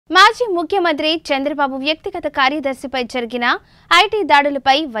మాజీ ముఖ్యమంత్రి చంద్రబాబు వ్యక్తిగత కార్యదర్శిపై జరిగిన ఐటీ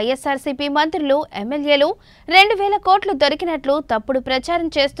దాడులపై వైఎస్ఆర్సీపీ మంత్రులు ఎమ్మెల్యేలు 2000 కోట్లు దొరికినట్లు తప్పుడు ప్రచారం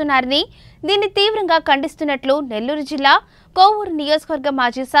చేస్తున్నారని దీన్ని తీవ్రంగా ఖండిస్తున్నట్లు నెల్లూరు జిల్లా కోవూరు నియోజకవర్గ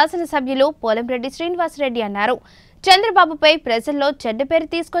మాజీ శాసనసభ్యులు పోలంరెడ్డి శ్రీనివాసరెడ్డి అన్నారు. చంద్రబాబుపై ప్రజల్లో చెడ్డ పేరు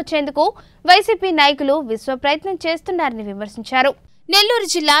తీసుకొచ్చేందుకు వైసీపీ నాయకులు విశ్వ ప్రయత్నం చేస్తున్నారని విమర్శించారు. నెల్లూరు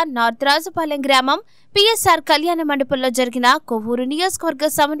జిల్లా నార్త్ రాజుపాలెం గ్రామం పిఎస్ఆర్ కళ్యాణ మండపంలో జరిగిన కొవ్వూరు నియోజకవర్గ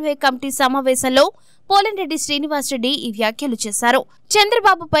సమన్వయ కమిటీ సమావేశంలో పోలంరెడ్డి శ్రీనివాసరెడ్డి ఈ వ్యాఖ్యలు చేశారు.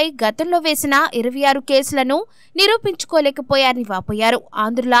 చంద్రబాబుపై గతంలో వేసిన 26 కేసులను నిరూపించుకోలేకపోయారని వాపోయారు.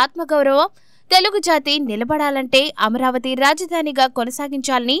 ఆంధ్రుల ఆత్మగౌరవం, తెలుగు జాతి నిలబడాలంటే అమరావతి రాజధానిగా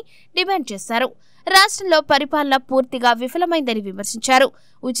కొనసాగించాలని డిమాండ్ చేశారు. రాష్ట్రంలో పరిపాలన పూర్తిగా విఫలమైందని విమర్శించారు.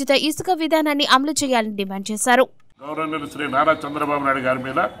 ఉచిత ఇసుక విధానాన్ని అమలు చేయాలని డిమాండ్ చేశారు. గవర్నర్ శ్రీ నారా చంద్రబాబు నాయుడు గారి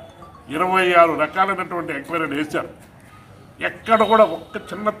మీద 26 రకాలైనటువంటి ఎంక్వైరీలు వేశారు. ఎక్కడ కూడా ఒక్క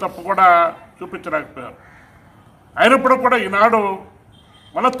చిన్న తప్పు కూడా చూపించలేకపోయారు. అయినప్పుడు కూడా ఈనాడు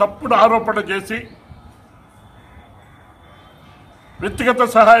మళ్ళీ తప్పుడు ఆరోపణ చేసి వ్యక్తిగత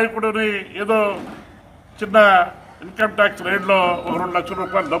సహాయకుడిని ఏదో చిన్న ఇన్కమ్ ట్యాక్స్ రేట్లో 2 లక్షల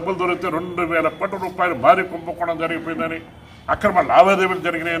రూపాయలు డబ్బులు దొరికితే 2000 కోట్ల రూపాయలు భారీ కుంభకోణం జరిగిపోయిందని, అక్రమ లావాదేవీలు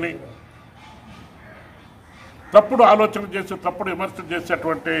జరిగినాయని తప్పుడు ఆలోచన చేసి తప్పుడు విమర్శలు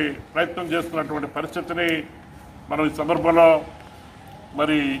చేసేటువంటి ప్రయత్నం చేస్తున్నటువంటి పరిస్థితిని మనం ఈ సందర్భంలో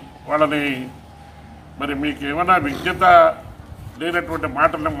వాళ్ళని మీకు ఏమైనా విజ్ఞత లేనటువంటి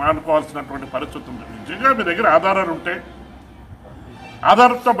మాటలను మానుకోవాల్సినటువంటి పరిస్థితి ఉంది. నిజంగా మీ దగ్గర ఆధారాలు ఉంటే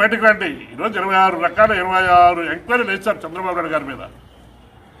ఆధారంతో బయటకు రండి. ఈరోజు 26 ఎంక్వైరీలు వేశారు చంద్రబాబు నాయుడు గారి మీద.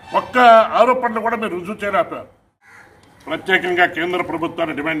 ఒక్క ఆరోపణలు కూడా మీరు రుజువు చేయలేపారు. ప్రత్యేకంగా కేంద్ర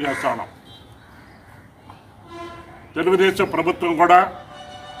ప్రభుత్వాన్ని డిమాండ్ చేస్తా ఉన్నాం. తెలుగుదేశం ప్రభుత్వం కూడా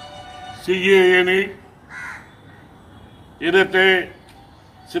సిఏఏని ఏదైతే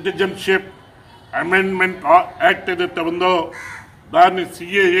సిటిజన్షిప్ అమెండ్మెంట్ యాక్ట్ ఏదైతే ఉందో దాన్ని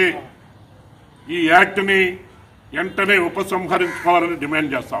సిఏఏ ఈ యాక్ట్ని వెంటనే ఉపసంహరించుకోవాలని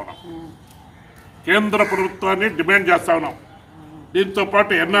డిమాండ్ చేస్తా ఉన్నాం. కేంద్ర ప్రభుత్వాన్ని డిమాండ్ చేస్తా ఉన్నాం.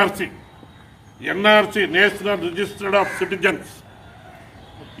 దీంతోపాటు NRC national registered of citizens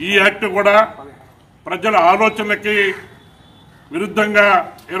ఈ యాక్ట్ కూడా ప్రజల ఆలోచనలకి విరుద్ధంగా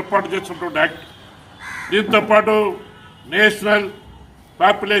ఏర్పాటు చేసినటువంటి యాక్ట్. దీంతోపాటు national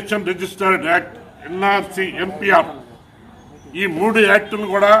population registered act NRC NPR ఈ 3 యాక్టులను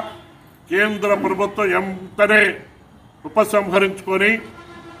కూడా కేంద్ర ప్రభుత్వం ఎంతనే ఉపసంహరించుకొని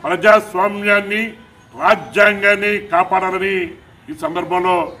ప్రజాస్వామ్యాన్ని రాజ్యాంగాన్ని కాపాడాలని ఈ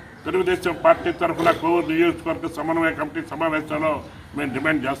సందర్భంలో తెలుగుదేశం పార్టీ తరఫున కోవూరు నియోజకవర్గ సమన్వయ కమిటీ సమావేశంలో మేము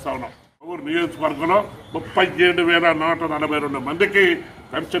డిమాండ్ చేస్తా ఉన్నాం. కోవూరు నియోజకవర్గంలో 37,142 మందికి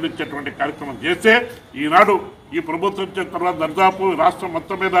పెన్షన్ ఇచ్చేటువంటి కార్యక్రమం చేస్తే ఈనాడు ఈ ప్రభుత్వం వచ్చిన తర్వాత దాదాపు రాష్ట్రం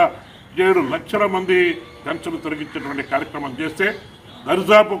మొత్తం మీద 7 లక్షల మంది పెన్షన్ తొలగించేటువంటి కార్యక్రమం చేస్తే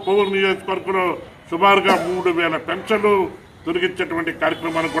దాదాపు కోవూరు నియోజకవర్గంలో సుమారుగా 3,000 పెన్షన్లు తొలగించేటువంటి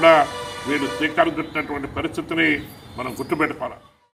కార్యక్రమాన్ని కూడా వీళ్ళు శ్రీకారం చుట్టినటువంటి పరిస్థితిని మనం గుర్తుపెట్టుకోవాలి.